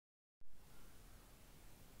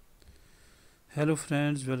Hello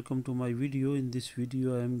friends, welcome to my video. In this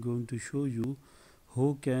video I am going to show you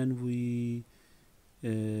how can we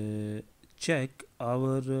check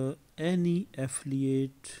our any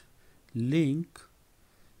affiliate link,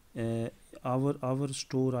 uh, our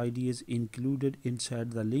store ID is included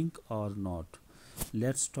inside the link or not.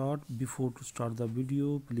 Let's start. Before to start the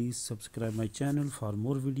video, please subscribe my channel for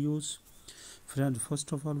more videos. Friends,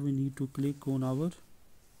 first of all we need to click on our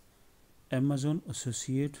Amazon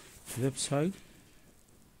Associate website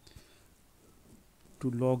to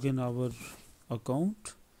log in our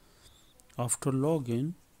account. After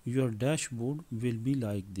login, your dashboard will be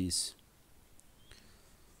like this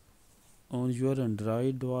on your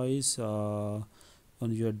Android device, on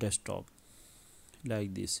your desktop,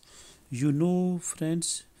 like this.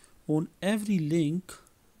 Friends, on every link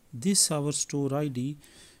this our store ID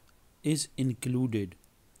is included.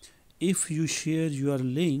 If you share your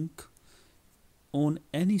link on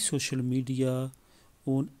any social media,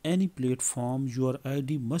 on any platform, your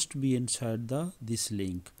ID must be inside this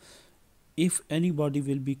link. If anybody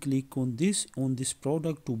will be click on this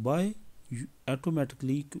product to buy,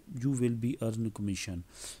 automatically you will be earn commission.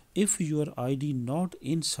 If your ID not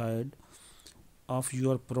inside of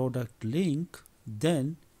your product link,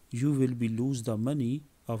 then you will be lose the money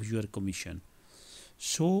of your commission.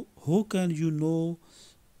 So how can you know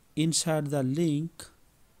inside the link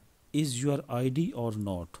is your ID or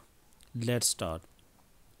not? Let's start.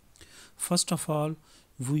 First of all,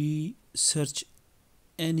 we search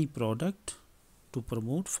any product to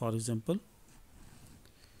promote. For example,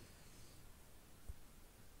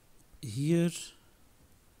 here,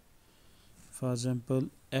 for example,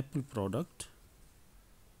 Apple product.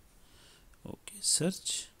 Okay,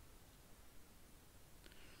 search,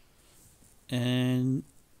 and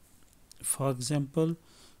for example,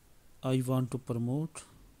 I want to promote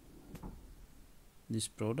this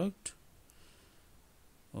product.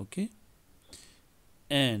 Okay,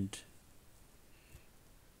 and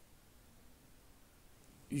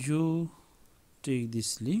you take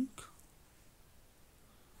this link,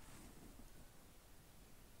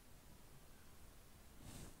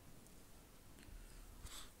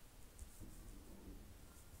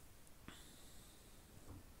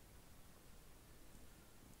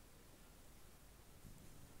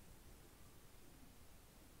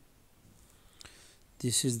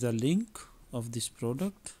 this is the link of this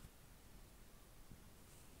product.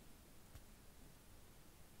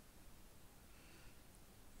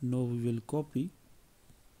 Now we will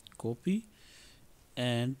copy,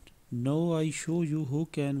 and now I show you how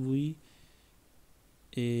can we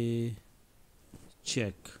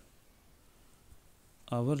check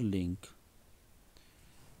our link.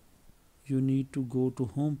 You need to go to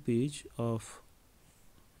home page of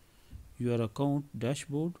your account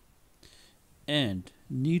dashboard and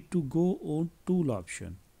need to go on tool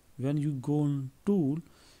option. When you go on tool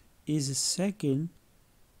is a second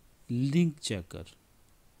link checker.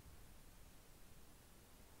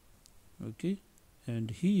 Okay,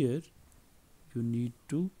 and here you need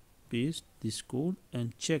to paste this code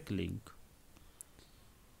and check link,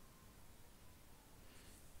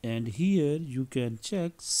 and here you can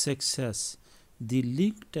check success, the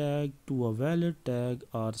link tag to a valid tag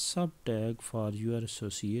or sub tag for your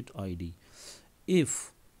associate ID.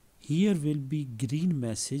 If here will be green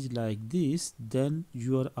message like this, then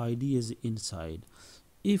your ID is inside.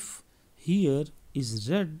 If here is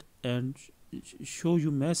red and show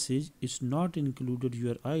you message it's not included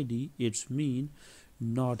your ID, it's mean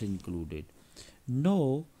not included.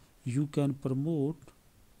 Now you can promote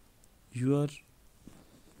your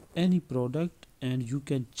any product and you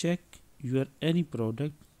can check your any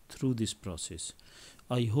product through this process.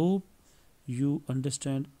 I hope you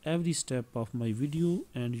understand every step of my video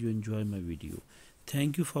and you enjoy my video.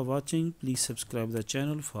 Thank you for watching. Please subscribe the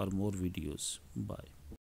channel for more videos. Bye.